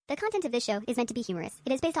The content of this show is meant to be humorous.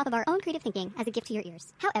 It is based off of our own creative thinking as a gift to your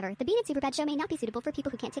ears. However, the Bean and Superbad show may not be suitable for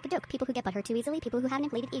people who can't take a joke, people who get butthurt too easily, people who have an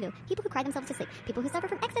inflated ego, people who cry themselves to sleep, people who suffer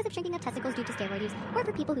from excessive shrinking of testicles due to steroid use, or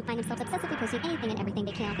for people who find themselves obsessively posting anything and everything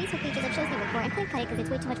they can on Facebook pages of shows they work for and can't cut it because it's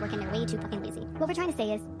way too much work and they're way too fucking lazy. What we're trying to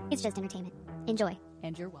say is, it's just entertainment. Enjoy.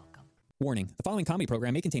 And you're welcome. Warning, the following comedy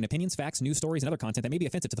program may contain opinions, facts, news stories, and other content that may be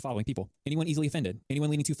offensive to the following people. Anyone easily offended,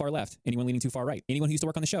 anyone leaning too far left, anyone leaning too far right, anyone who used to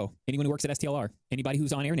work on the show, anyone who works at STLR, anybody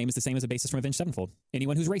whose on-air name is the same as a bassist from Avenged Sevenfold,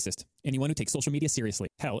 anyone who's racist, anyone who takes social media seriously,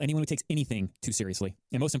 hell, anyone who takes anything too seriously,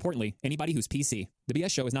 and most importantly, anybody who's PC. The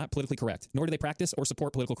BS show is not politically correct, nor do they practice or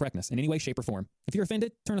support political correctness in any way, shape, or form. If you're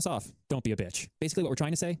offended, turn us off. Don't be a bitch. Basically what we're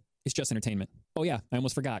trying to say is just entertainment. Oh yeah, I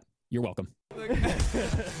almost forgot. You're welcome.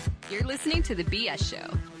 You're listening to The BS Show.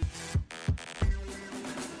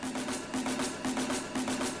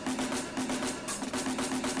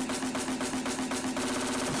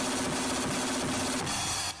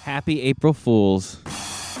 Happy April Fools.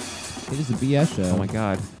 It is a BS show. Oh my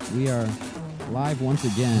God. We are live once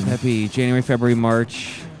again. Happy January, February,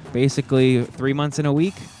 March. Basically 3 months in a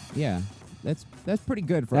week. Yeah. That's pretty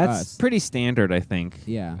good for That's us. pretty standard, I think.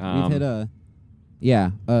 Yeah. We've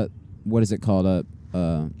hit what is it called?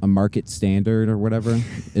 A market standard or whatever?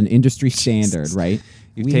 An industry standard, right?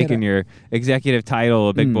 You've taken your executive title,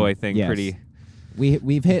 a big boy thing, yes. pretty.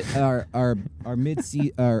 We've hit our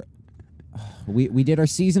mid-season. We did our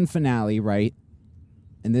season finale, right?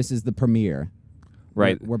 And this is the premiere.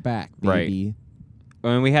 Right. We're back, baby. Right.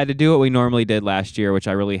 I mean, we had to do what we normally did last year, which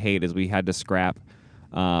I really hate, is we had to scrap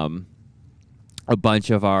a bunch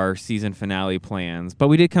of our season finale plans. But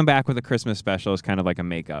we did come back with a Christmas special as kind of like a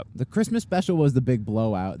makeup. The Christmas special was the big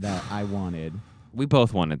blowout that I wanted. We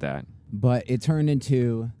both wanted that. But it turned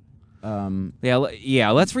into...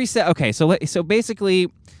 let's reset. Okay, so basically...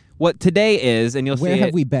 What today is, and you'll see Where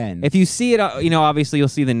have we been? If you see it, obviously you'll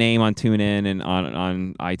see the name on TuneIn and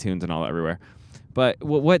on iTunes and all everywhere. But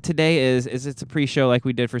what today is it's a pre-show like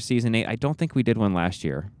we did for Season 8. I don't think we did one last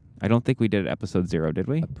year. I don't think we did Episode 0, did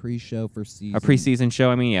we? A pre-show for season... A preseason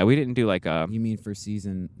show? I mean, yeah, we didn't do like a... You mean for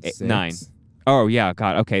Season 6? 9. Oh, yeah,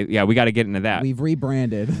 God, okay. Yeah, we got to get into that. We've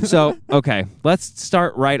rebranded. So, okay, let's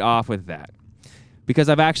start right off with that. Because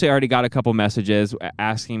I've actually already got a couple messages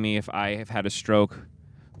asking me if I have had a stroke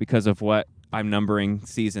because of what I'm numbering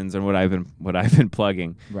seasons and what I've been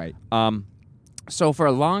plugging. Right. So for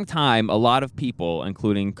a long time, a lot of people,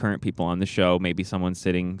 including current people on the show, maybe someone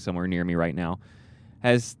sitting somewhere near me right now,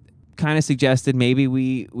 has kind of suggested maybe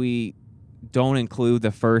we don't include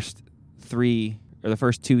the first 3 or the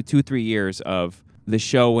first 3 years of the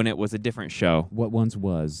show when it was a different show. What once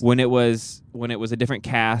was. When it was a different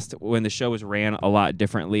cast, when the show was ran a lot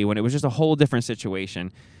differently, when it was just a whole different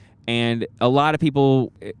situation. And a lot of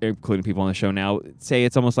people, including people on the show now, say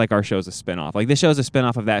it's almost like our show's a spinoff. Like this show's a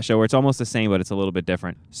spinoff of that show where it's almost the same, but it's a little bit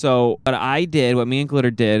different. So what me and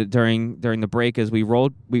Glitter did during the break is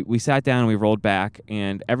we sat down and we rolled back,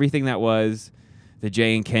 and everything that was the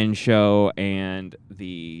Jay and Ken show and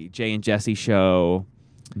the Jay and Jesse show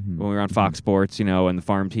when we were on Fox Sports, and the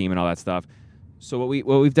Farm Team and all that stuff. So what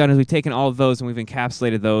we've done is we've taken all of those and we've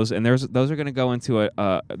encapsulated those, and those are going to go into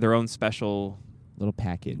their own special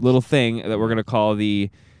little thing that we're going to call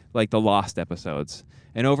the Lost episodes.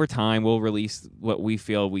 And over time, we'll release what we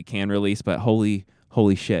feel we can release, but holy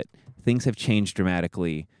shit, things have changed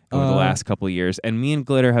dramatically over the last couple of years. And me and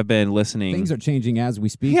Glitter have been listening. Things are changing as we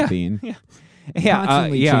speak, Bean. Yeah.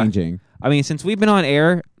 Constantly changing. I mean, since we've been on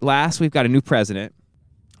air last, we've got a new president.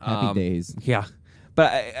 Happy days. Yeah.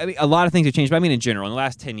 But I mean, a lot of things have changed. But I mean, in general, in the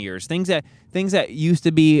last 10 years, things that used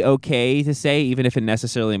to be okay to say, even if it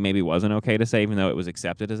necessarily maybe wasn't okay to say, even though it was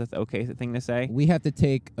accepted as an okay thing to say. We have to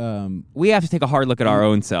take a hard look at our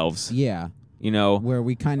own selves. Yeah. Where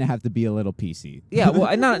we kind of have to be a little PC. Yeah,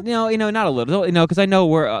 well, not a little, because I know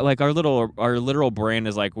we're our literal brand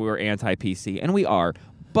is like we're anti-PC, and we are.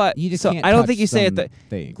 But you just can't I don't think you say it that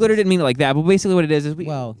Glitter didn't mean it like that. But basically, what it is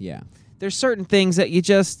there's certain things that you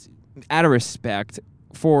just, out of respect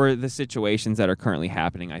for the situations that are currently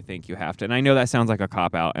happening, I think you have to. And I know that sounds like a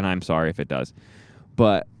cop-out, and I'm sorry if it does.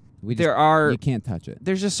 But you can't touch it.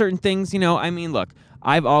 There's just certain things, I mean, look,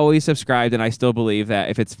 I've always subscribed, and I still believe that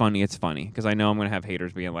if it's funny, it's funny. Because I know I'm going to have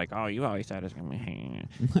haters being like, oh, you always said it's going to be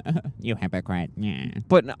you hypocrite. Yeah.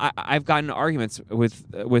 But I've gotten arguments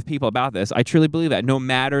with people about this. I truly believe that no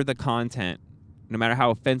matter the content, no matter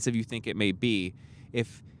how offensive you think it may be,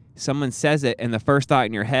 if someone says it and the first thought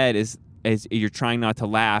in your head is you're trying not to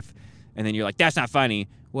laugh, and then you're like, that's not funny.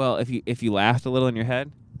 Well, if you laughed a little in your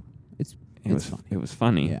head, it was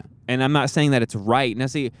funny. Yeah. And I'm not saying that it's right. Now,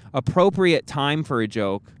 see, appropriate time for a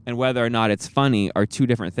joke and whether or not it's funny are two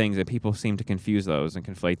different things, and people seem to confuse those and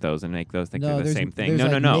conflate those and make those think they're the same thing.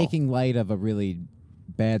 There's No. making light of a really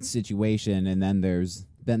bad situation, and then there's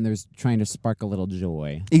trying to spark a little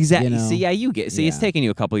joy. Exactly. You know? See, you get. See, it's Yeah. taking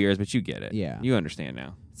you a couple years, but you get it. Yeah. You understand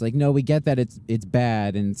now. It's like, no, we get that it's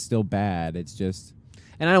bad and it's still bad. It's just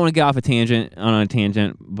And I don't want to get off on a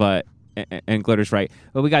tangent, but and Glitter's right.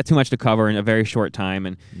 But we got too much to cover in a very short time,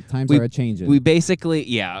 and times are changing. We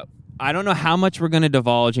basically, I don't know how much we're going to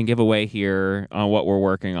divulge and give away here on what we're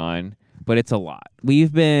working on, but it's a lot.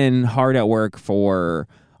 We've been hard at work for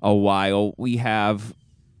a while. We have,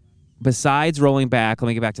 besides rolling back, let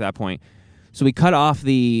me get back to that point. So we cut off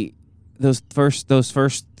those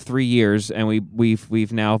first 3 years, and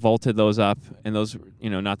we've now vaulted those up, and those,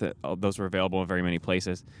 not that those were available in very many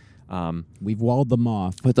places. We've walled them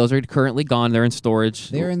off. But those are currently gone. They're in storage.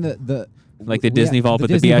 They're in the like the Disney vault, but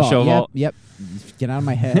the Disney BS vault. show vault. Yep. Get out of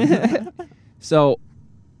my head. So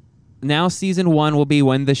now season 1 will be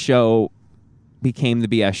when the show became the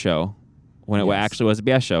BS show, when it actually was a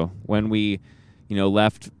BS show. When we,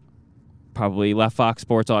 left Fox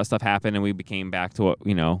Sports, all that stuff happened, and we became back to what,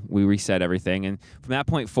 we reset everything. And from that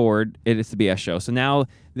point forward, it is the BS show. So now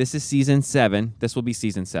this is season 7. This will be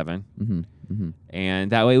season 7. Mm-hmm.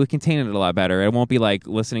 And that way we contain it a lot better. It won't be like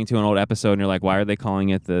listening to an old episode and you're like, why are they calling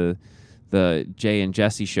it the Jay and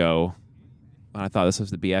Jesse show? I thought this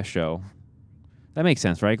was the BS show. That makes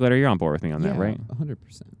sense, right, Glitter? You're on board with me on that, right? 100%.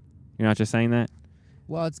 You're not just saying that?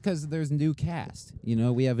 Well, it's because there's new cast.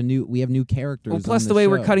 We have new characters. Well, plus on the way show.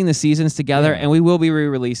 we're cutting the seasons together, Yeah. and we will be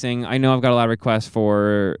re-releasing. I know I've got a lot of requests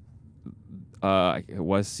for. It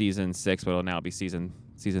was season 6, but it'll now be season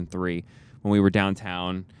 3. When we were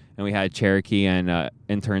downtown and we had Cherokee and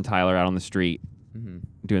intern Tyler out on the street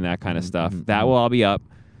doing that kind of stuff. That will all be up.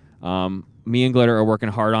 Me and Glitter are working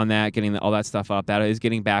hard on that, getting all that stuff up. That is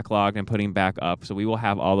getting backlogged and putting back up. So we will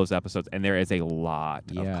have all those episodes, and there is a lot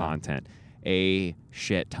of content. A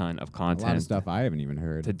shit ton of content. A lot of stuff I haven't even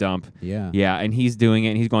heard. To dump. Yeah. Yeah, and he's doing it,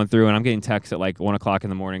 and he's going through, and I'm getting texts at like 1 o'clock in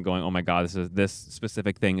the morning going, oh my God, this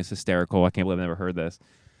specific thing is hysterical. I can't believe I've never heard this.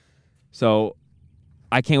 So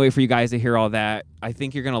I can't wait for you guys to hear all that. I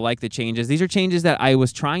think you're going to like the changes. These are changes that I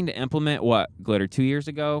was trying to implement, Glitter, 2 years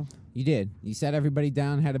ago? You did. You sat everybody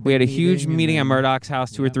down, had a big We had a huge meeting at Murdoch's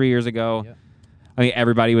house 2 or 3 years ago. Yep. I mean,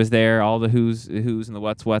 everybody was there, all the who's and the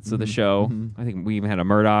what's of the show. I think we even had a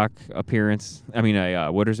Murdoch appearance. I mean,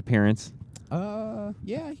 a Wooders appearance.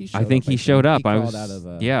 Yeah, he showed I think up. he showed up. He I crawled was, out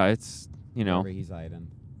of, it's, wherever he's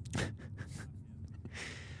hiding.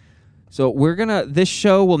 So this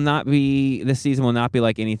season will not be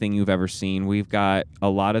like anything you've ever seen. We've got a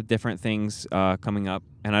lot of different things coming up,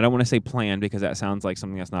 and I don't want to say planned because that sounds like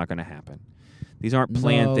something that's not going to happen. These aren't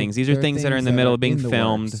planned things. These are things that are in the middle of being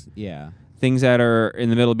filmed. Yeah. Things that are in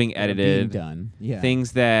the middle of being edited. Being done. Yeah.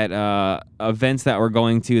 Things that, events that we're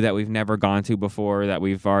going to that we've never gone to before that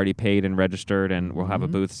we've already paid and registered, and we'll have a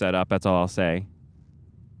booth set up. That's all I'll say.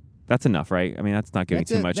 That's enough, right? I mean, that's not giving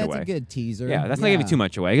too much away. That's a good teaser. Yeah, that's not giving too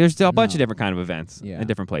much away. There's still a bunch of different kind of events Yeah. in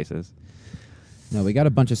different places. No, we got a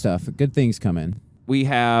bunch of stuff. Good things coming. We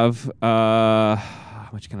have, how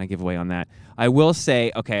much can I give away on that? I will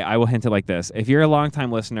say, okay, I will hint it like this. If you're a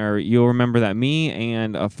longtime listener, you'll remember that me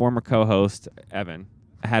and a former co-host, Evan,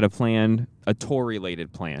 had a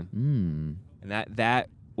tour-related plan. And that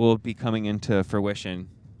will be coming into fruition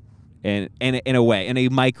in a way, in a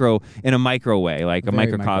micro way, like a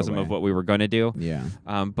microcosm of what we were going to do. Yeah.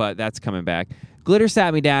 But that's coming back. Glitter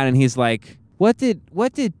sat me down and he's like, What did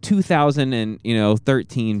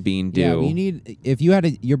 2013 Bean do? Yeah, you need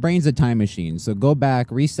your brain's a time machine, so go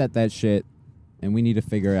back, reset that shit, and we need to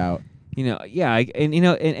figure it out. And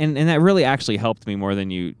that really actually helped me more than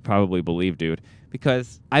you probably believe, dude,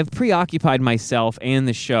 because I've preoccupied myself and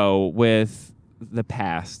the show with the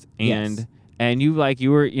past, and you were,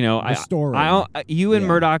 the story. You and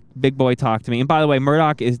Murdoch, big boy, talked to me. And by the way,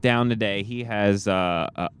 Murdoch is down today. He has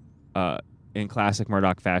in classic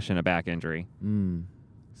Murdoch fashion a back injury.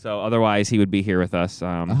 So otherwise he would be here with us.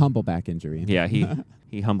 A humble back injury. Yeah,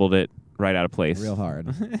 he humbled it right out of place. Real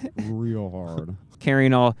hard. Real hard.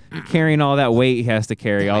 Carrying all that weight he has to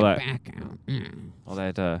carry, all that back out. all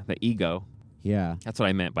that the ego. Yeah. That's what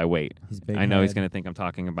I meant by weight. I know he's going to think I'm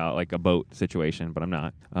talking about like a boat situation, but I'm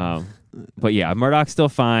not. But yeah, Murdoch's still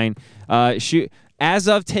fine. As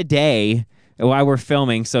of today, while we're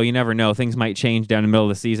filming, so you never know, things might change down in the middle of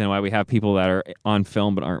the season, why we have people that are on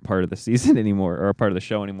film but aren't part of the season anymore, or part of the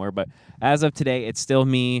show anymore. But as of today, it's still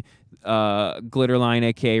me, Glitterline,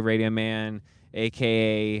 a.k.a. Radio Man,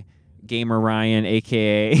 a.k.a. Gamer Ryan,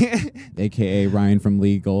 aka AKA Ryan from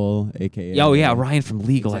Legal, AKA oh yeah, Ryan from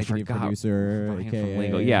Legal. I executive forgot. producer, Ryan AKA from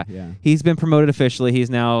Legal. Yeah. He's been promoted officially. He's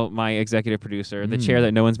now my executive producer, the chair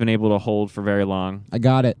that no one's been able to hold for very long. I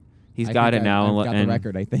got it. He's I got think it now. I've got the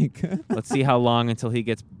record, I think. Let's see how long until he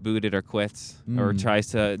gets booted or quits or tries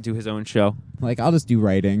to do his own show. Like, I'll just do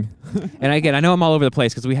writing. And again, I know I'm all over the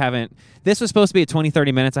place because we haven't. This was supposed to be at 20,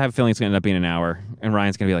 30 minutes. I have a feeling it's going to end up being an hour. And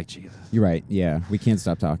Ryan's going to be like, Jesus. You're right. Yeah, we can't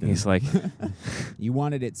stop talking. He's like, you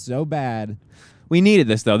wanted it so bad. we needed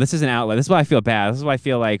this, though. This is an outlet. This is why I feel bad. This is why I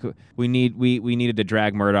feel like we needed to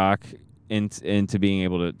drag Murdoch into being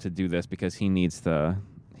able to do this because he needs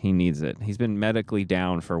it. He's been medically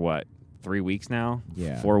down for what? 3 weeks now?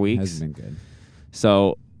 Yeah. 4 weeks? Hasn't been good.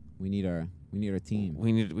 So we need our team.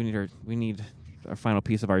 we need our final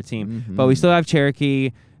piece of our team. Mm-hmm. But we still have Cherokee.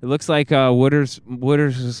 It looks like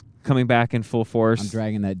Wooders is coming back in full force. I'm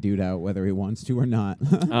dragging that dude out whether he wants to or not.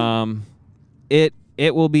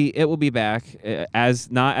 It will be back as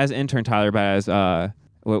not as intern Tyler, but as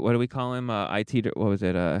what do we call him? IT. What was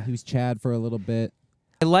it? He was Chad for a little bit.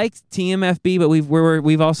 I liked TMFB, but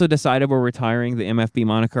we've also decided we're retiring the MFB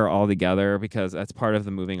moniker altogether because that's part of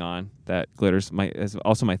the moving on. That Glitters is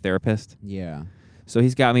also my therapist. Yeah. So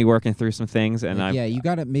he's got me working through some things, and yeah, you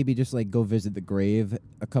gotta maybe just like go visit the grave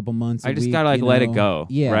a couple months. I just gotta like let it go.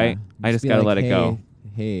 Yeah. Right. I just gotta let it go.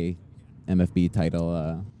 Hey, MFB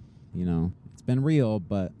title. It's been real,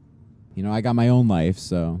 but I got my own life,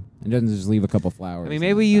 so it doesn't just leave a couple flowers. I mean,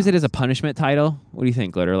 maybe we use it as a punishment title. What do you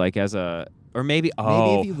think, Glitter? Like as a or maybe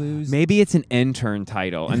if you lose, maybe it's an intern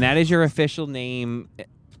title, and that is your official name.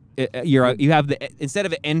 You have instead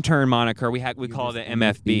of an intern moniker, we call it an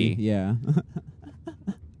MFB. Yeah.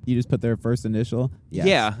 You just put their first initial. Yes.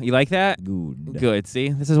 Yeah, you like that? Good. See,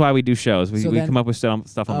 this is why we do shows. We come up with stuff on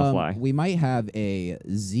the fly. We might have a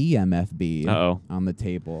ZMFB on the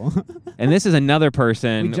table. And this is another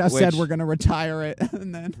person. We just said we're gonna retire it,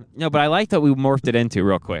 and then no, but I like that we morphed it into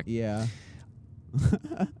real quick. Yeah.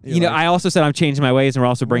 I also said I'm changing my ways, and we're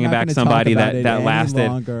also bringing back somebody that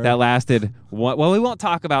lasted. Well, we won't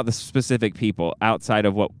talk about the specific people outside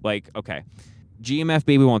of GMFB.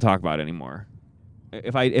 We won't talk about anymore.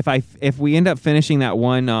 If we end up finishing that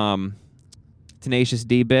one Tenacious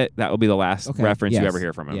D bit, that will be the last reference you ever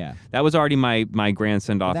hear from him. Yeah. That was already my grand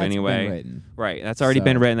send off anyway. Been written. Right. That's already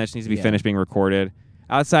been written. That just needs to be finished being recorded.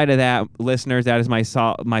 Outside of that, listeners, that is my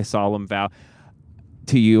solemn vow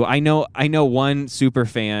to you. I know one super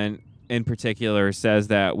fan in particular says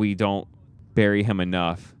that we don't bury him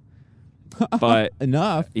enough. But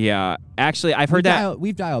enough. Yeah. Actually, I've heard that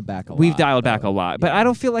we've dialed back a lot. We've dialed back a lot. But I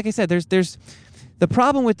don't feel like I said there's the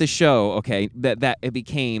problem with the show, that it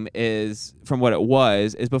became is from what it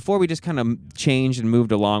was is before we just kind of changed and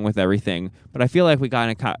moved along with everything. But I feel like we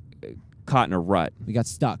got caught in a rut. We got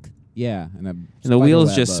stuck. Yeah, and the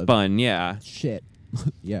wheels just spun. Yeah. Shit.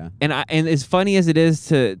 Yeah. And as funny as it is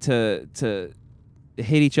to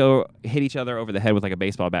hit each other over the head with like a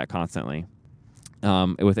baseball bat constantly,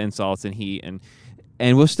 with insults and heat and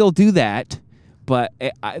we'll still do that, but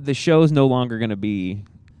the show's no longer going to be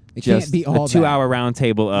just a 2-hour round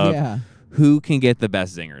table of who can get the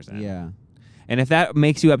best zingers in. Yeah. And if that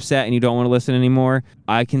makes you upset and you don't want to listen anymore,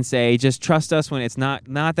 I can say just trust us when it's not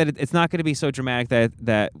that it's not going to be so dramatic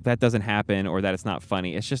that doesn't happen or that it's not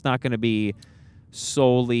funny. It's just not going to be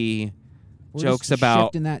solely jokes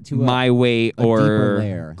about my weight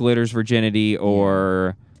or Glitter's virginity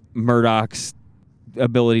or Murdoch's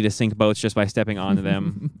ability to sink boats just by stepping onto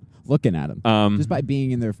them. Looking at them. Just by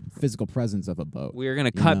being in their physical presence of a boat. We're going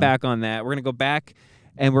to cut back on that. We're going to go back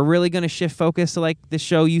and we're really going to shift focus to like the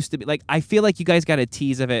show used to be. Like I feel like you guys got a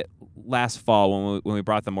tease of it last fall when we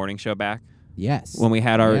brought the morning show back. Yes. When we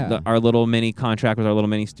had our little mini contract with our little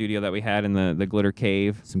mini studio that we had in the Glitter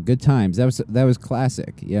Cave. Some good times. That was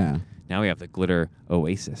classic. Yeah. Now we have the Glitter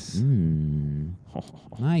Oasis.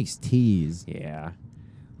 Nice tease. Yeah.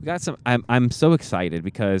 We got some. I'm so excited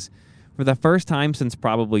because for the first time since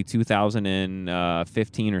probably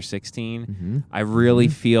 2015 or 16, I really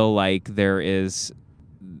feel like there is.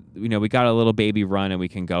 We got a little baby run and we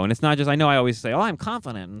can go. And it's not just, I know I always say, I'm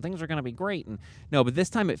confident and things are going to be great. And no, but this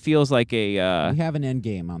time it feels like we have an end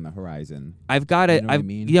game on the horizon. I've got it.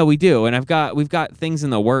 Yeah, we do. And we've got things in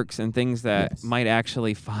the works and things that might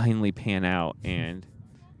actually finally pan out and,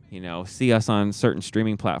 see us on certain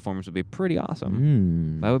streaming platforms would be pretty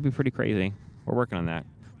awesome. That would be pretty crazy. We're working on that.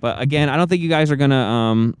 But again, I don't think you guys are going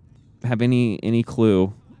to have any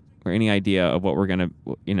clue or any idea of what we're going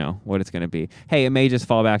to, what it's going to be. Hey, it may just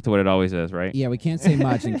fall back to what it always is, right? Yeah, we can't say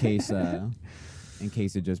much in case in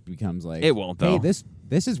case it just becomes like It won't, Hey, though.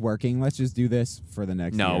 this is working. Let's just do this for the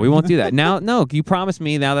next. No, year. we won't do that. Now, no, you promised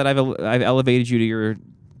me now that I've elevated you to your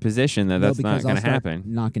position that No, that's not because going I'll to start happen.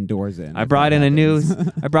 Knocking doors in. I if brought that in a new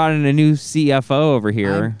happens. I brought in a new CFO over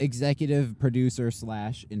here, I'm executive producer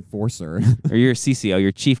 / enforcer. or your CCO,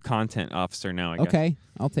 your chief content officer now. I guess. Okay,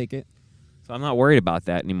 I'll take it. So I'm not worried about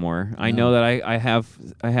that anymore. I No. know that I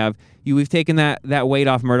have you. We've taken that weight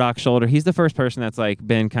off Murdoch's shoulder. He's the first person that's like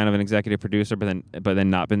been kind of an executive producer, but then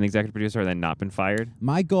not been the executive producer, or then not been fired.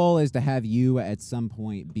 My goal is to have you at some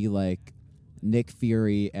point be like Nick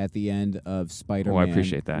Fury at the end of Spider-Man.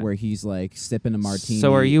 appreciate that. Where he's like sipping a martini.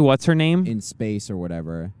 So are you? What's her name? in space or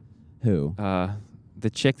whatever? Who? The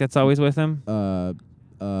chick that's always with him. What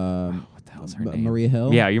What the hell's her name? Maria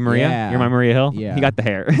Hill. Yeah, you're Maria. Yeah. You're my Maria Hill. Yeah. You got the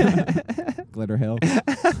hair. Glitter Hill.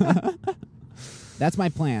 That's my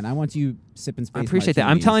plan. I want you sipping space. I appreciate that. I'm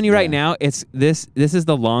martinis. telling you right Yeah. now, it's this is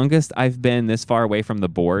the longest I've been this far away from the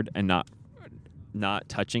board and not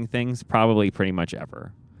touching things probably pretty much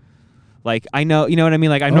ever. Like I know, you know what I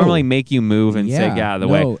mean? Like I normally make you move and say, get out of the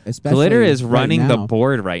way. especially Glitter is right running the now.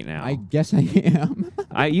 board right now. I guess I am.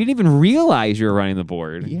 You didn't even realize you were running the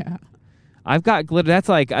board. Yeah. I've got Glitter. That's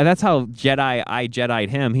how I Jedi'd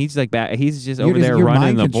him. He's like that. He's just over there you're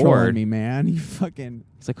running the mind controlling board. me, man. You fucking.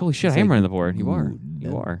 It's like, holy shit, It's I am like, running the board. You are. ooh,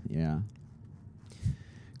 You are. Yeah.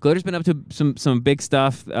 Glitter's been up to some big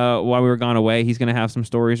stuff while we were gone away. He's going to have some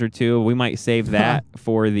stories or two. We might save that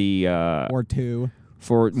for the Or two.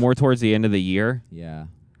 for more towards the end of the year. Yeah.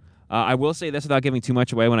 I will say this without giving too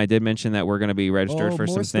much away when I did mention that we're going to be registered for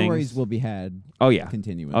more some stories things. will be had. Oh, yeah.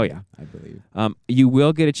 Continuing. Oh, yeah. I believe. You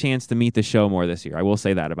will get a chance to meet the show more this year. I will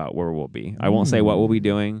say that about where we'll be. I won't say what we'll be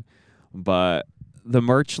doing, but the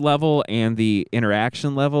merch level and the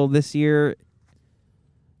interaction level this year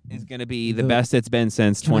is going to be the best it's been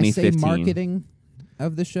since Can I say 2015. marketing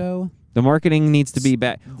of the show? The marketing needs to be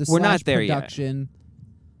back. The We're not slash there yet. production.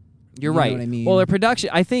 You're You know right. what I mean? Well, the production.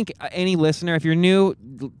 I think any listener, if you're new,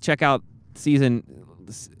 check out season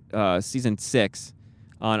 6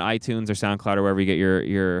 on iTunes or SoundCloud or wherever you get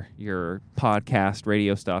your podcast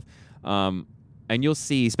radio stuff, and you'll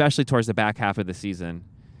see, especially towards the back half of the season,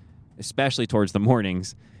 especially towards the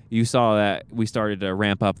mornings, you saw that we started to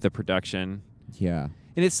ramp up the production. Yeah.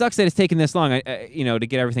 And it sucks that it's taken this long, to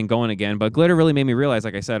get everything going again. But Glitter really made me realize,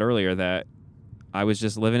 like I said earlier, that I was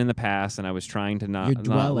just living in the past and I was trying to You're not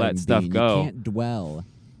dwelling, let stuff Bean. go. You can't dwell.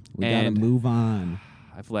 We gotta And- move on.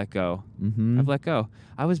 I've let go. Mm-hmm. I've let go.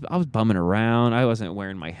 I was bumming around. I wasn't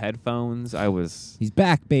wearing my headphones. He's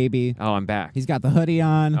back, baby. Oh, I'm back. He's got the hoodie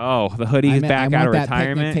on. Oh, the hoodie's back out of that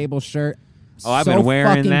retirement. picnic table shirt. Oh, I've So been wearing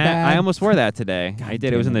fucking that. bad. I almost wore that today. I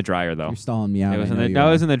did. It was damn in it. the dryer though. You're stalling me out. It was I in know the you no, it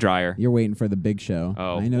are. was in the dryer. You're waiting for the big show.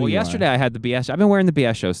 Oh, I know well, you yesterday are. I had the BS. I've been wearing the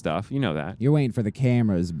BS show stuff. You know that. You're waiting for the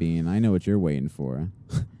cameras, Bean. I know what you're waiting for.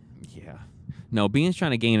 Yeah. No, Bean's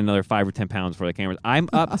trying to gain another 5 or 10 pounds for the cameras. I'm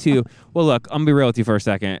up to. Well, look, I'm gonna be real with you for a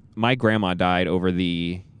second. My grandma died over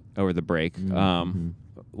the break,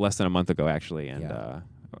 less than a month ago actually, and Yeah.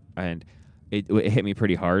 and it hit me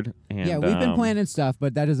pretty hard. And, Yeah, we've been planning stuff,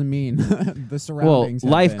 but that doesn't mean the Well, surroundings.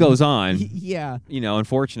 have life been. goes on. Yeah.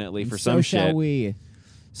 Unfortunately for so some shall shit. we.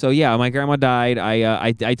 So yeah, my grandma died.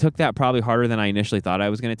 I took that probably harder than I initially thought I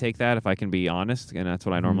was going to take that, if I can be honest, and that's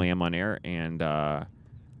what I normally am on air. And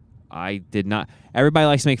I did not. Everybody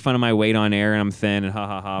likes to make fun of my weight on air, and I'm thin and ha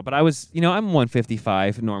ha ha. But I was, I'm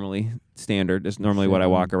 155 normally standard. Is normally what I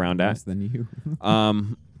walk around at. Less than you.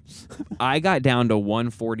 I got down to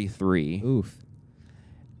 143. Oof.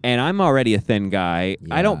 And I'm already a thin guy.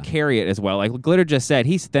 I don't Yeah. carry it as well. Like Glitter just said,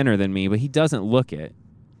 he's thinner than me, but he doesn't look it.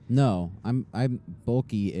 No, I'm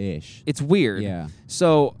bulky-ish. It's weird. Yeah.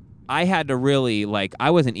 So I had to really, I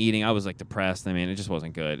wasn't eating. I was, depressed. I mean, it just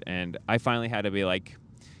wasn't good. And I finally had to be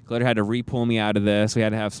Glitter had to re-pull me out of this. We had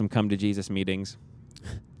to have some come to Jesus meetings.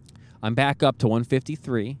 I'm back up to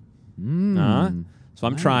 153. So I'm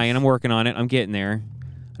Nice. trying. I'm working on it. I'm getting there.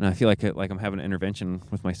 And I feel like I'm having an intervention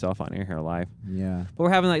with myself on air here live. Yeah. But we're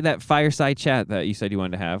having that fireside chat that you said you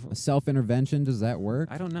wanted to have. A self-intervention, does that work?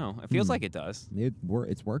 I don't know. It feels like it does.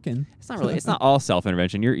 It's working. It's not really. It's not all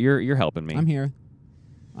self-intervention. You're helping me. I'm here.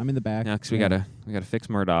 I'm in the back. Yeah, because we Yeah. gotta fix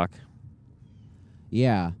Murdoch.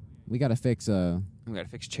 Yeah. We gotta fix We gotta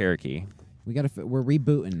fix Cherokee. we're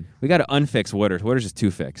rebooting. We gotta unfix Woodard. Woodard's just too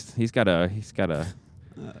fixed. We gotta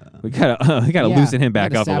loosen him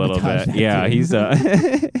back up gotta a little sabotage bit. that Yeah,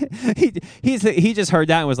 dude. he just heard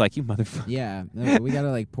that and was like, "You motherfucker." Yeah. No, we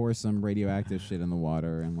gotta pour some radioactive shit in the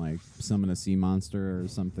water and summon a sea monster or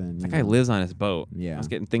something. That you guy know. lives on his boat. Yeah. I was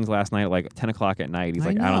getting things last night at 10 o'clock at night. He's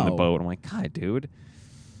I out on the know. boat. I'm like, God, dude.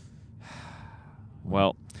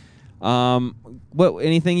 Well, What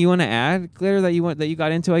anything you want to add, Glitter, that you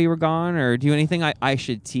got into while you were gone, or do you anything I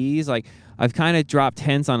should tease? Like I've kind of dropped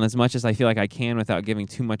hints on as much as I feel like I can without giving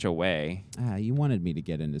too much away. You wanted me to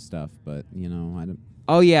get into stuff, but I don't.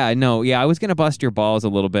 Oh yeah, no, yeah, I was gonna bust your balls a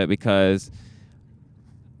little bit because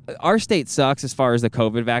our state sucks as far as the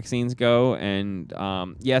COVID vaccines go, and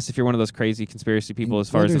yes, if you're one of those crazy conspiracy people as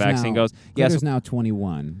far as the vaccine goes, yes, Glitter's now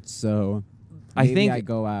 21, so. I think I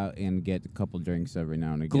go out and get a couple drinks every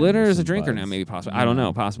now and again. Glitter with is a some drinker buds. now, maybe possibly. I don't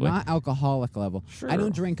know, possibly. Not alcoholic level. Sure. I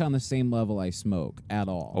don't drink on the same level I smoke at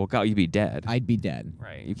all. Oh God, you'd be dead. I'd be dead.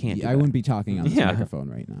 Right, you can't. Do I that. wouldn't be talking on this Yeah. microphone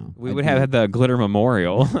right now. We would have had the Glitter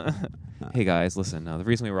Memorial. Hey guys, listen. The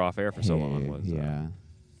reason we were off air for so long was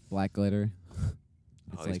black glitter.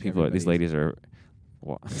 oh, these ladies are.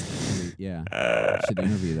 Well, Yeah, should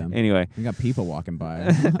interview them. anyway, We got people walking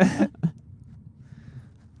by.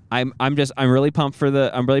 I'm really pumped for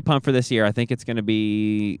this year. I think it's going to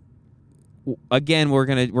be again we're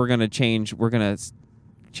going to change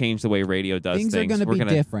the way radio does things. Things are going to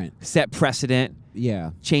be different. Set precedent,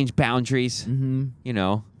 Yeah. change boundaries,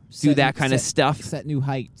 Mm-hmm. Do that kind of stuff. Set new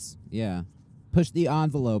heights. Yeah. Push the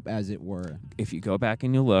envelope, as it were. If you go back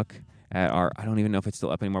and you look at I don't even know if it's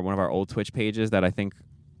still up anymore, one of our old Twitch pages that I think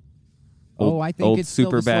I think old it's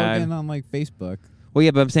still the Superbad. slogan on Facebook. Well,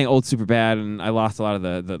 yeah, but I'm saying old Superbad, and I lost a lot of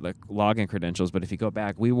the login credentials. But if you go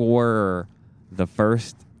back, we were the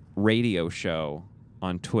first radio show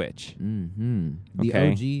on Twitch. Mm-hmm. The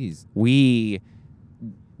Okay. OGs. We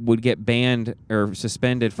would get banned or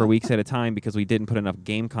suspended for weeks at a time because we didn't put enough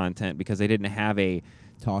game content because they didn't have a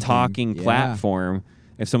talking Yeah. platform.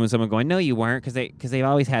 If someone going, no, you weren't, because they've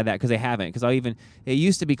always had that, because they haven't. Because it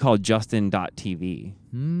used to be called Justin.tv.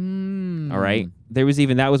 All right, that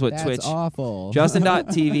was what That's Twitch. awful.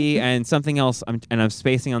 Justin.tv and something else, I'm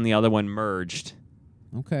spacing on the other one, merged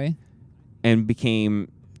Okay. and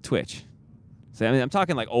became Twitch. So I'm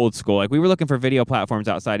talking like old school. Like we were looking for video platforms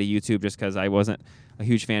outside of YouTube just because I wasn't a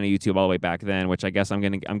huge fan of YouTube all the way back then. Which I guess I'm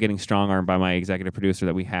getting strong armed by my executive producer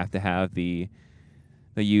that we have to have the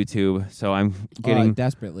YouTube. So I'm getting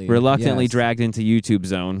desperately reluctantly yes. dragged into YouTube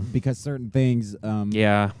zone. because certain things.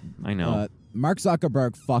 Yeah, I know. Mark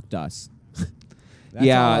Zuckerberg fucked us. That's all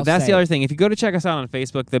Yeah, I'll that's say. the other thing. If you go to check us out on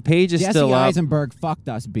Facebook, the page is Jesse still up. Eisenberg fucked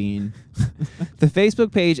us, Bean. The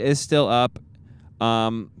Facebook page is still up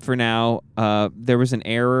for now. There was an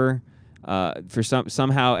error for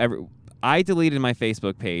somehow. I deleted my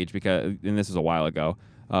Facebook page and this was a while ago.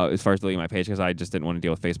 As far as deleting my page, because I just didn't want to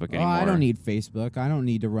deal with Facebook anymore. I don't need Facebook. I don't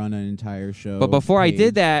need to run an entire show. But before I page.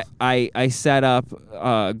 did that, I set up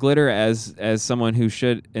Glitter as someone who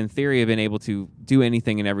should, in theory, have been able to do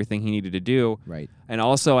anything and everything he needed to do. Right. And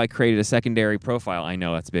also, I created a secondary profile. I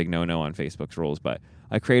know that's a big no-no on Facebook's rules, but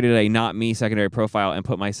I created a not me secondary profile and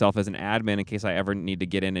put myself as an admin in case I ever need to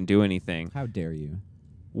get in and do anything. How dare you?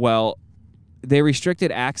 Well, they restricted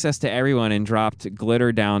access to everyone and dropped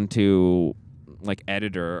Glitter down to like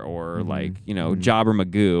editor or Jobber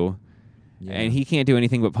Magoo, Yeah. and he can't do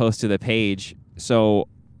anything but post to the page. So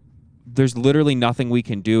there's literally nothing we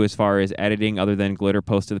can do as far as editing other than Glitter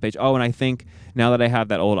post to the page. Oh, and I think now that I have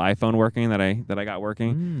that old iPhone working that I got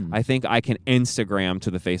working, I think I can Instagram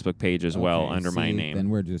to the Facebook page as well Okay, under my see, name. Then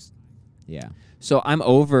we're just, yeah. So I'm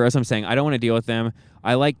over, as I'm saying, I don't want to deal with them.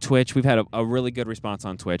 I like Twitch. We've had a really good response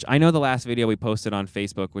on Twitch. I know the last video we posted on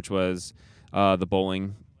Facebook, which was the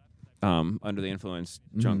bowling under the influence,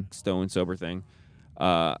 drunk, stone, sober thing.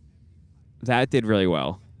 That did really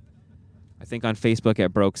well. I think on Facebook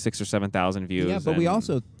it broke 6,000 or 7,000 views. Yeah, but we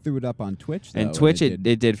also threw it up on Twitch, though. And Twitch, it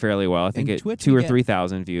did fairly well. I think And it Twitch 2,000 we or get-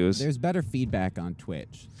 3,000 views. There's better feedback on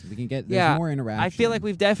Twitch. We can get there's more interaction. I feel like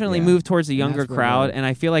we've definitely Yeah. moved towards a And younger that's where crowd, we're- and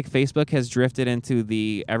I feel like Facebook has drifted into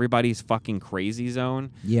the everybody's fucking crazy zone.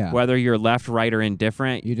 Yeah. Whether you're left, right, or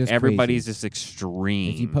indifferent, You're just everybody's crazy. just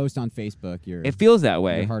extreme. If you post on Facebook, you're It feels that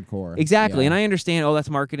way. you're hardcore. Exactly, Yeah. and I understand. Oh, that's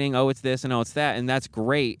marketing. Oh, it's this, and oh, it's that, and that's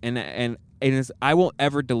great. And I won't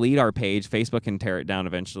ever delete our page. Facebook can tear it down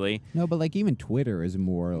eventually. No, but like even Twitter is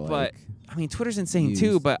more like. But I mean, Twitter's insane used.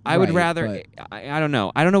 too. But I would Right, rather. I don't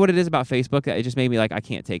know. I don't know what it is about Facebook that it just made me like I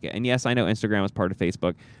can't take it. And yes, I know Instagram is part of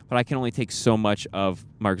Facebook, but I can only take so much of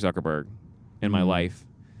Mark Zuckerberg in my life.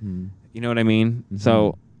 You know what I mean?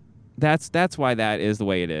 So that's why that is the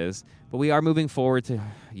way it is. But we are moving forward to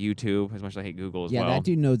YouTube, as much as I hate Google as yeah, well. that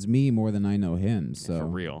dude knows me more than I know him. So for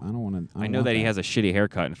real. I don't want to. I know that he has a shitty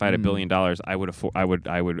haircut, and if I had $1 billion,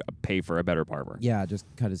 I would pay for a better barber. Yeah, just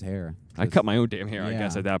cut his hair. I cut my own damn hair, I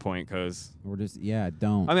guess, Yeah. at that point, because Or just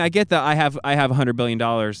don't. I mean, I get that I have $100 billion.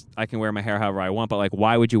 I can wear my hair however I want, but like,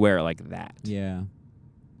 why would you wear it like that? Yeah.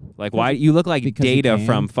 Like, why you look like Because he Data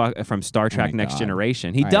can? from Star Trek Next God.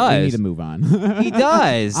 Generation? He All right, we need does. to move on. He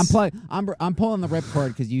does. I'm pulling the ripcord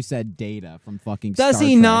because you said Data from fucking. Does Star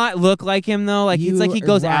he Trek. not look like him though? Like it's like he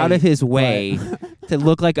goes out of his way but- to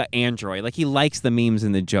look like an android. Like he likes the memes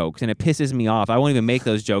and the jokes, and it pisses me off. I won't even make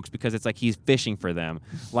those jokes because it's like he's fishing for them.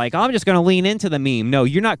 Like I'm just gonna lean into the meme. No,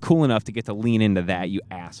 you're not cool enough to get to lean into that, you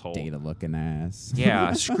asshole. Data looking ass.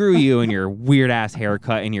 Yeah, screw you and your weird ass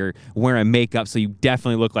haircut and you're wearing makeup, so you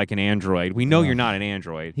definitely look like an android. We know you're not an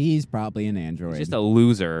android. He's probably an android. He's just a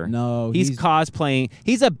loser. No, he's he's- cosplaying.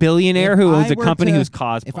 He's a billionaire If who owns I a were company to- who's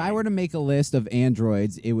cosplaying. If I were to make a list of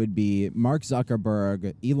androids, it would be Mark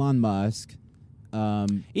Zuckerberg, Elon Musk.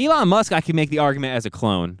 Elon Musk, I can make the argument as a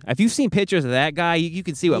clone. If you've seen pictures of that guy, you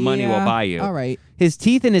can see what money will yeah, buy you. All right. His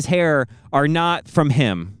teeth and his hair are not from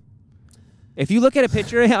him. If you look at a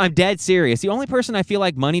picture of him, I'm dead serious. The only person I feel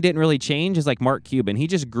like money didn't really change is like Mark Cuban. He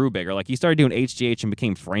just grew bigger. Like he started doing HGH and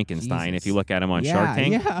became Frankenstein. Jesus. If you look at him on Yeah, Shark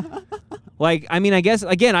Tank. Yeah. Like, I mean, I guess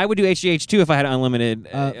again, I would do HGH too if I had unlimited.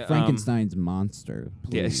 Frankenstein's monster.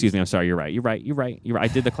 Yeah, please. excuse me. I'm sorry. You're right. You're right. I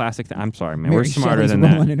did the classic thing. I'm sorry, man. Mary We're smarter Shelley's than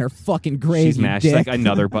rolling that. in her fucking grave. She's you mad. She's dick. like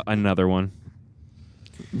another one.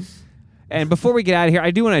 And before we get out of here,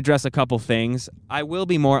 I do want to address a couple things. I will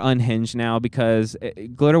be more unhinged now because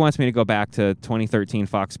Glitter wants me to go back to 2013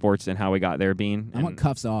 Fox Sports and how we got there, Bean. I want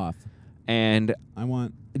cuffs off. And I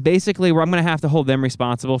want. basically, I'm going to have to hold them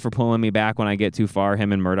responsible for pulling me back when I get too far.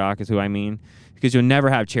 Him and Murdoch is who I mean. Because you'll never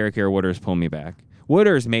have Cherokee or Wooders pull me back.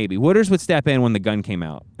 Wooders, maybe. Wooders would step in when the gun came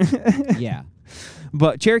out. Yeah.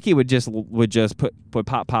 But Cherokee would just put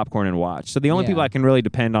popcorn and watch. So the only Yeah. people I can really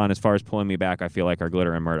depend on as far as pulling me back, I feel like, are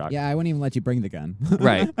Glitter and Murdoch. Yeah, I wouldn't even let you bring the gun.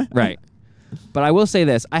 Right. But I will say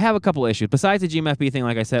this. I have a couple issues. Besides the GMFB thing,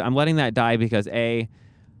 like I said, I'm letting that die because, A,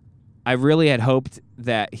 I really had hoped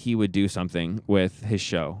that he would do something with his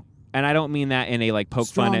show. And I don't mean that in a, like, poke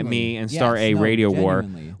fun at Strongly. me and Yes, start a no, radio war.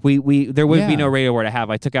 genuinely. There would be Yeah. no radio war to have.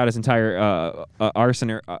 I took out his entire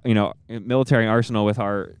arsenal, military arsenal with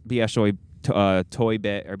our BS show toy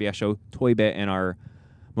bit or BS show toy bit and our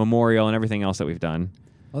memorial and everything else that we've done.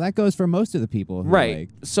 Well, that goes for most of the people who Right.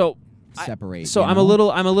 So separate. So you I'm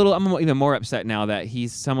know? even more upset now that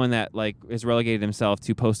he's someone that like is relegated himself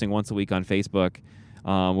to posting once a week on Facebook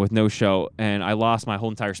with no show, and I lost my whole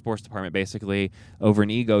entire sports department basically over an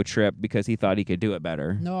ego trip because he thought he could do it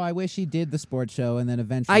better. No, I wish he did the sports show, and then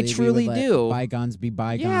eventually I we truly would let do. bygones be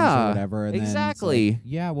bygones Yeah, or whatever. And exactly. Then it's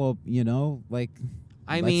like, yeah, well, like.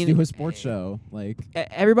 I Let's mean, do a sports show. Like,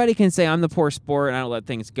 everybody can say I'm the poor sport and I don't let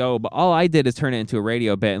things go, but all I did is turn it into a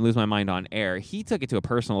radio bit and lose my mind on air. He took it to a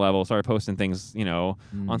personal level, started posting things,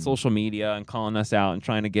 on social media and calling us out and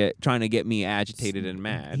trying to get me agitated and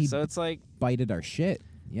mad. He- So it's like bited our shit.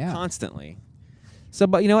 Yeah. constantly. So,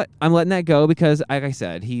 but you know what? I'm letting that go because, like I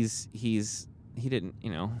said, he didn't,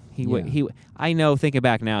 I know thinking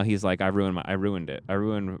back now, he's like, I ruined it. I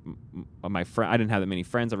ruined my friend. I didn't have that many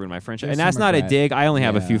friends. I ruined my friendship. There's And that's some not a regret. dig. I only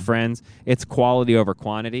have a few Yeah. friends. It's quality over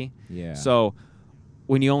quantity. Yeah. So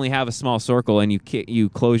when you only have a small circle and you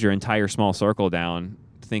close your entire small circle down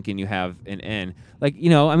thinking you have an end,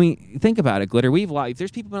 think about it, Glitter.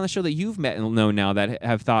 There's people on the show that you've met and know now that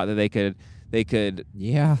have thought that they could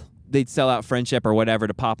Yeah. they'd sell out friendship or whatever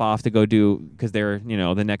to pop off to go do because they're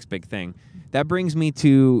the next big thing. That brings me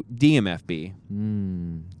to DMFB.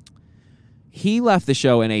 He left the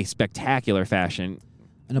show in a spectacular fashion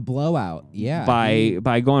And a blowout. Yeah.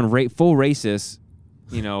 by going full racist,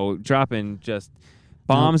 dropping just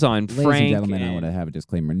bombs on Ladies Frank. and gentlemen, I and- want to have a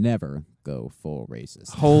disclaimer. Never go full racist.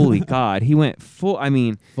 Holy God, he went full. I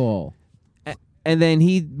mean, Full. and then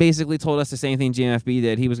he basically told us the same thing GMFB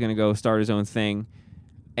did. He was going to go start his own thing,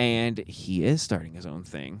 and he is starting his own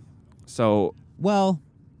thing. So Well,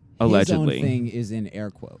 allegedly, his own thing is in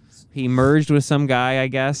air quotes. he merged with some guy, I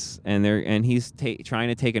guess, and he's trying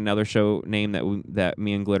to take another show name that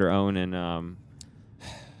me and Glitter own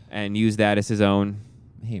and use that as his own.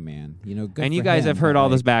 Hey, man. Good And you for guys him, have heard but, all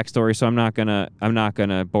this like, backstory, so I'm not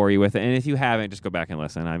gonna bore you with it. And if you haven't, just go back and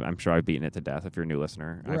listen. I'm sure I've beaten it to death. If you're a new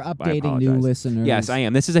listener, We're I updating new apologize. listeners. Yes, I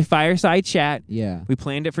am. This is a fireside chat. Yeah. We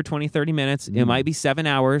planned it for 20, 30 minutes. It might be 7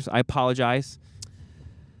 hours. I apologize.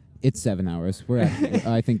 It's 7 hours. We're at,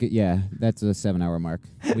 I think, that's a 7-hour mark.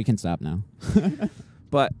 We can stop now.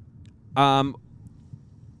 But,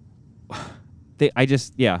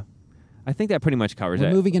 I think that pretty much covers We're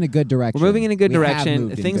it. moving in a good direction. We're moving in a good We have direction.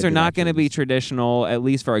 moved in Things good are not going to be directions. traditional, at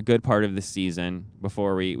least for a good part of the season,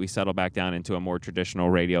 before we settle back down into a more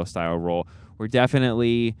traditional radio style role. We're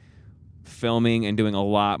definitely filming and doing a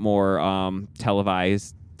lot more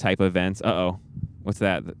televised type events. What's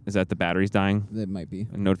that? Is that the battery's dying? That might be.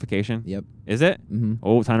 A notification? Yep. Is it? Mm-hmm.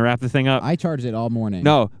 Oh, time to wrap the thing up. I charged it all morning.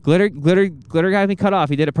 No, glitter got me cut off.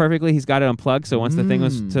 He did it perfectly. He's got it unplugged. So once the thing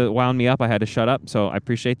was to wound me up, I had to shut up. So I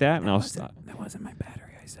appreciate that. And I'll stop. That wasn't my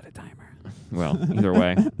battery. I set a timer. Well, either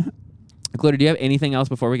way. Glitter, do you have anything else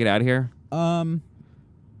before we get out of here?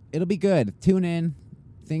 It'll be good. Tune in.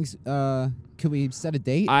 Things. Could we set a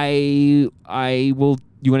date? I will.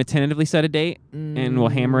 You want to tentatively set a date, and we'll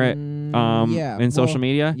hammer it. In social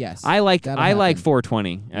media. Yes. I like that'll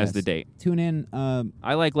 420 as Yes. the date. Tune in.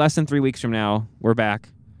 I like less than 3 weeks from now. We're back.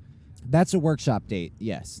 That's a workshop date.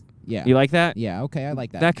 Yes. Yeah. You like that? Yeah. Okay. I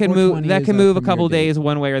like that. That can move. 420 That is can our move a premiere couple date. days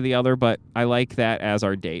one way or the other, but I like that as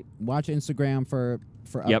our date. Watch Instagram for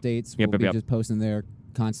Yep. updates. Yep, We'll be yep. just posting there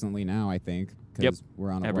constantly now. I think. Yep. Because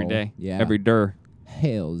we're on a Every roll. day. Yeah. Every dur.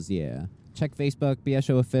 Hells yeah. Check Facebook, BS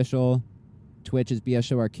Show Official. Twitch is BS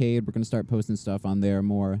Show Arcade. We're gonna start posting stuff on there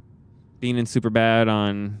more. Being in Superbad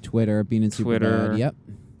on Twitter, Being in Twitter. Superbad.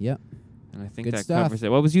 Yep. And I think Good that stuff. covers it.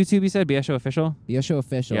 What was YouTube? You said BS Show Official. BS Show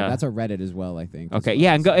Official. Yeah. That's a Reddit as well, I think. Okay, as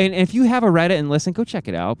yeah, well. and if you have a Reddit and listen, go check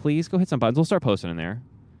it out, please. Go hit some buttons. We'll start posting in there.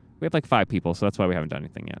 We have like 5 people, so that's why we haven't done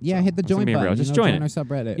anything yet. Yeah, so hit the I'm just join being button. real. Just join join our it.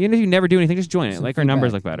 subreddit. Even if you never do anything, just join it. Some Like our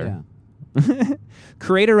numbers feedback. look better. Yeah.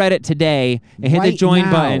 Create a Reddit today and hit the Right join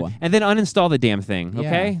now. button, and then uninstall the damn thing. Yeah.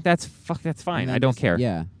 Okay, that's fine. And then I don't just- care.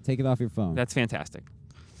 Yeah, take it off your phone. That's fantastic.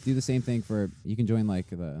 Do the same thing for. You can join like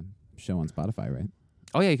the show on Spotify, right?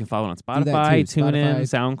 Oh yeah, you can follow it on Do that Spotify, too. TuneIn,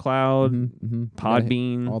 Spotify. SoundCloud, Mm-hmm.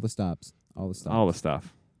 Podbean, All the stops. All the stops. all the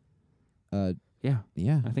stuff.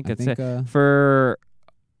 Yeah. I think that's it. For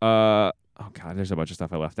oh god, there's a bunch of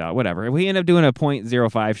stuff I left out. Whatever. If we end up doing a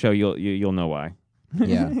 .05 show, you'll know why.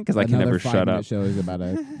 Yeah, because I can Another never shut 5-minute up. show is about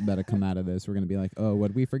to come out of this. We're gonna be like, oh, what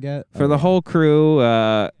did we forget? For Oh, the yeah. whole crew,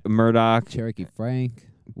 Murdoch, Cherokee Frank,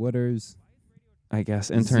 Wooders, I guess,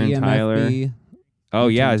 intern ZMFB, Tyler. Oh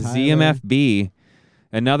yeah, Intern Tyler. ZMFB.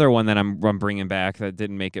 Another one that I'm bringing back that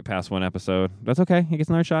didn't make it past one episode. That's okay. He gets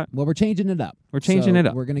another shot. Well, we're changing it up. We're changing it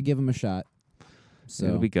up. We're gonna give him a shot. So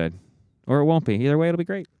It'll be good. Or it won't be. Either way, it'll be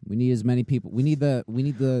great. we need as many people. We need the.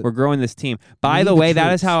 We're growing this team. By need the the way,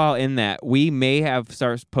 that is troops. how I'll end that. We may have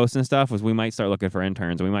start posting stuff. We might start looking for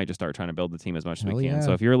interns. And we might just start trying to build the team as much as Hell we can. yeah.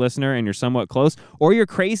 So if you're a listener and you're somewhat close, or you're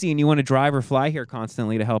crazy and you want to drive or fly here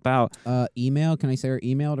constantly to help out, email. Can I say our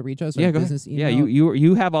email to reach us? yeah, Our go ahead. business Yeah, email?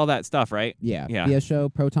 you have all that stuff, right? Yeah. Yeah. BS Show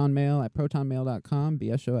protonmail at protonmail.com.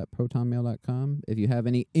 BS Show at protonmail.com. If you have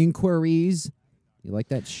any inquiries, you like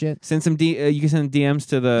that shit? Send some you can send DMs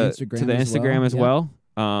to the Instagram as Instagram well. as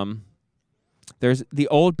well. There's the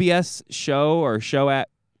old BS show or show at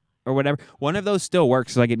or whatever. One of those still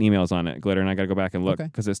works, so I get emails on it, Glitter, and I got to go back and look Okay.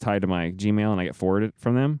 because it's tied to my Gmail and I get forwarded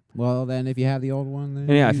from them. Well, then if you have the old one, then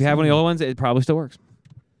And yeah, if use you have that one of the old ones, it probably still works.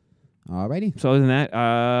 Alrighty. So other than that,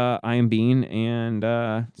 I am Bean,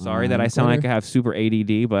 and sorry that I sound like I have super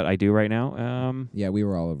ADD, but I do right now. Yeah, we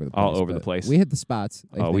were all over the place. All over the but place. We hit the spots.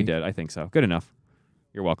 I We think. did. I think so. Good enough.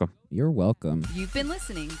 You're welcome. You're welcome. You've been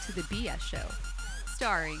listening to The BS Show,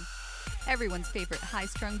 starring everyone's favorite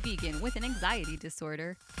high-strung vegan with an anxiety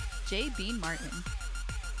disorder, J. Bean Martin.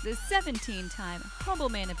 The 17-time Humble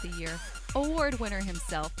Man of the Year award winner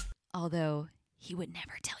himself, although he would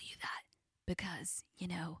never tell you that because, you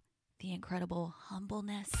know, the incredible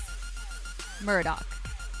humbleness. Murdoch.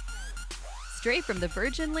 Straight from the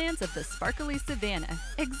virgin lands of the sparkly savannah,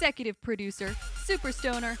 executive producer, super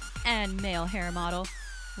stoner, and male hair model,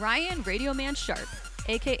 Ryan Radio Man Sharp,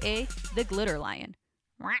 aka the Glitter Lion.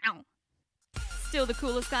 Wow. Still the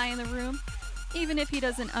coolest guy in the room, even if he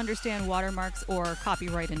doesn't understand watermarks or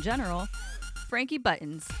copyright in general. Frankie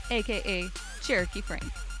Buttons, aka Cherokee Frank.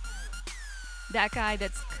 That guy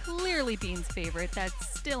that's clearly Bean's favorite,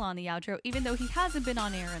 that's still on the outro, even though he hasn't been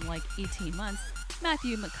on air in like 18 months.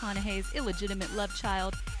 Matthew McConaughey's illegitimate love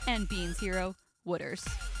child, and Bean's hero, Wooders.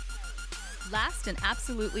 Last and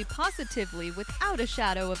absolutely positively, without a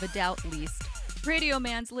shadow of a doubt least, Radio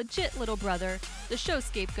Man's legit little brother, the show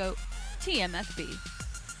scapegoat, TMFB.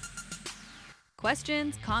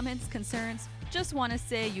 Questions, comments, concerns? Just want to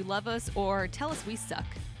say you love us or tell us we suck.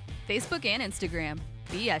 Facebook and Instagram,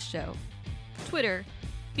 BS Show. Twitter,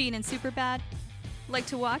 Bean and Superbad. Like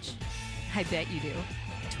to watch? I bet you do.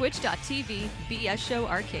 Twitch.tv, BS Show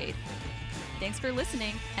Arcade. Thanks for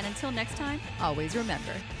listening, and until next time, always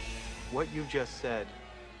remember. What you've just said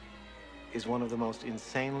is one of the most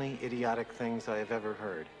insanely idiotic things I have ever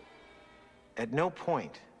heard. At no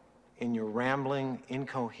point in your rambling,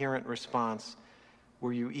 incoherent response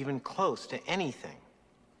were you even close to anything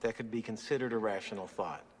that could be considered a rational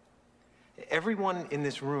thought. Everyone in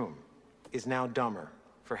this room is now dumber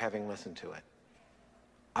for having listened to it.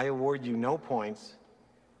 I award you no points,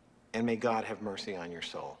 And may God have mercy on your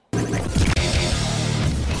soul.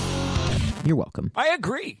 You're welcome. I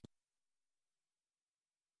agree.